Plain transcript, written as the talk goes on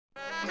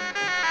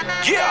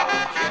Yeah,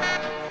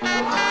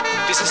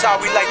 this is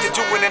how we like to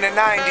do it in the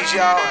 90s,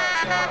 y'all.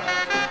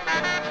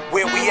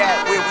 Where we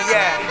at, where we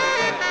at?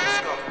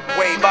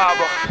 Way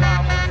Barber,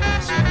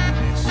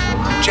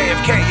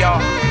 JFK,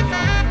 y'all.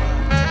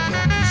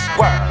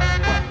 Word.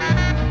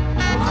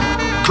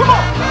 Come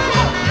on.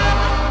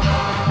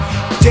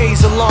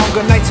 Days are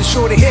longer, nights are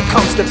shorter, here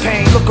comes the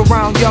pain. Look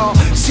around, y'all,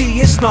 see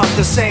it's not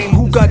the same.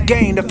 Who got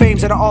gain? The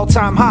fame's at an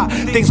all-time high.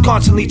 Things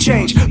constantly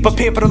change,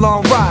 prepare for the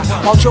long ride.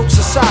 All jokes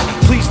aside,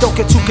 please don't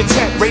get too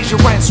content. Raise your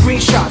rent,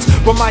 screenshots,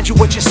 remind you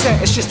what you said.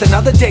 It's just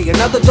another day,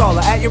 another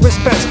dollar at your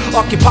expense.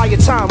 Occupy your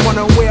time,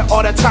 wondering where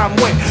all that time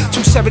went.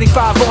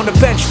 275 on the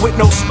bench with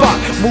no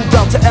spot. Moved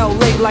out to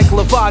LA like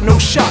LeVar, no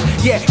shot.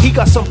 Yeah, he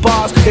got some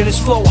bars and his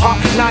flow hot.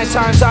 9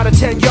 times out of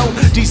 10, yo,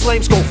 these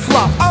lames go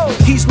flop. Oh,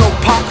 he's no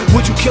pop,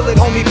 would you kill it,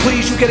 homie?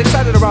 Please, you get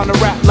excited around the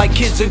rap like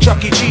kids in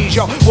Chuck E. Cheese.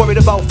 Yo, worried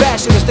about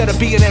fashion instead of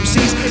being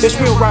MCs. It's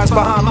real rhymes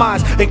behind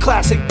minds and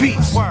classic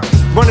beats.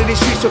 Running these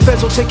streets, the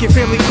feds will take your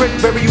family quick,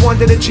 bury you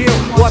under the jail,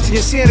 watching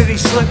your sanity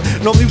slip.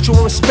 No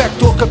mutual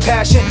respect or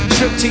compassion.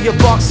 Strip to your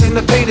box and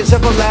the pain is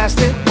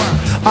everlasting.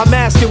 I'm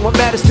asking, what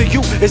matters to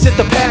you? Is it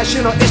the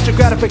passion or instant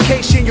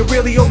gratification? You're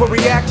really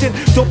overreacting.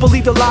 Don't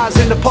believe the lies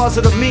and the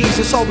positive means.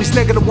 It's always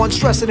negative one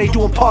stressing they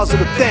doing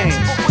positive things.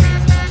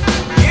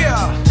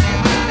 Yeah.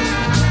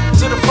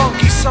 To the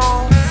funky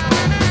songs,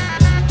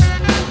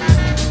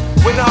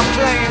 we're not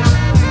playing.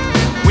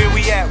 Where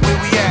we at, where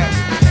we at?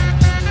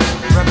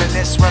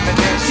 Reminisce,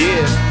 reminisce.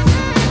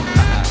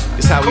 Yeah,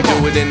 it's how we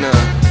do it in the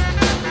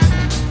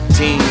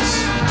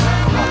teens.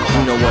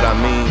 You know what I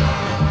mean.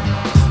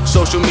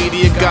 Social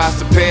media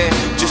gossiping,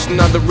 just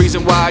another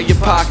reason why your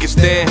pocket's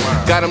thin.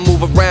 Gotta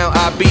move around,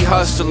 I be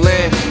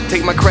hustling.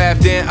 Take my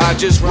craft in, I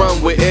just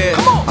run with it.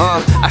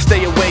 I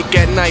stay awake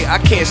at night, I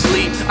can't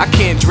sleep, I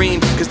can't dream,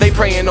 cause they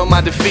praying on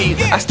my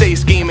defeat. I stay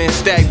scheming,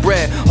 stack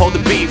bread, hold the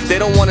beef. They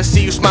don't wanna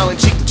see you smiling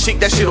cheek to cheek,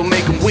 that shit'll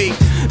make them weak.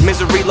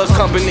 Misery loves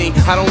company,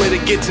 I don't let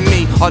it get to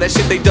me. All that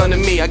shit they done to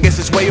me, I guess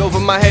it's way over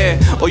my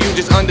head, or you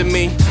just under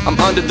me. I'm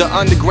under the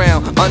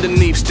underground,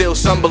 underneath still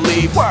some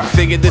believe.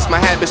 Figured this my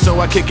habit,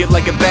 so I kick it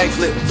like a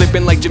backflip,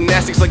 flipping like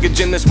gymnastics, like a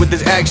gymnast with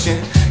this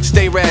action.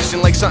 Stay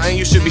ration like something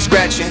you should be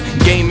scratching.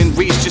 Game and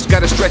reach, just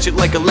gotta stretch it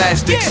like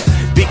elastics.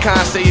 Be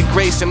kind, say your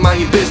grace, and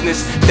mind your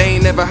business. They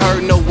ain't never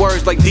heard no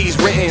words like these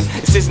written.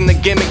 This isn't a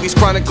gimmick, these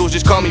chronicles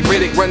just call me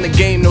Riddick. Run the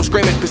game, no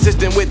scrimmage,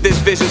 persistent with this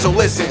vision, so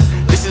listen.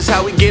 This is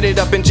how we get it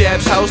up in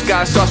Jab's house.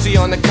 Got saucy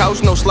on the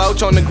couch, no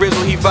slouch on the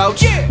grizzle, he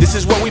vouch. This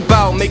is what we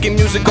bout, making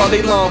music all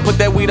day long. Put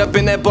that weed up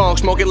in that bong,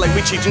 smoke it like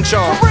we Cheech and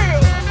Chong. For real.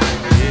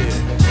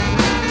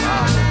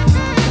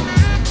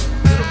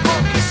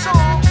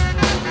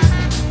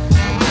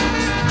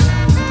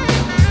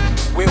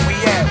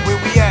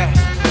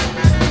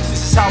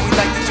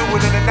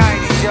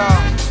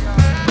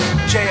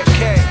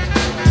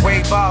 JFK,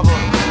 Way Barber,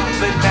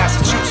 Lynn,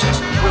 Massachusetts.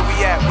 Where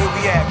we at? Where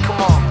we at? Come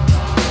on.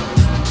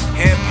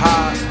 Hip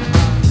hop,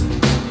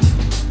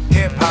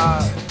 hip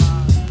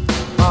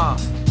hop.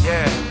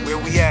 Yeah. Where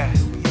we at?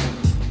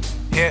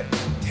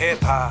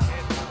 Hip hop.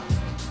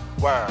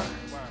 Word.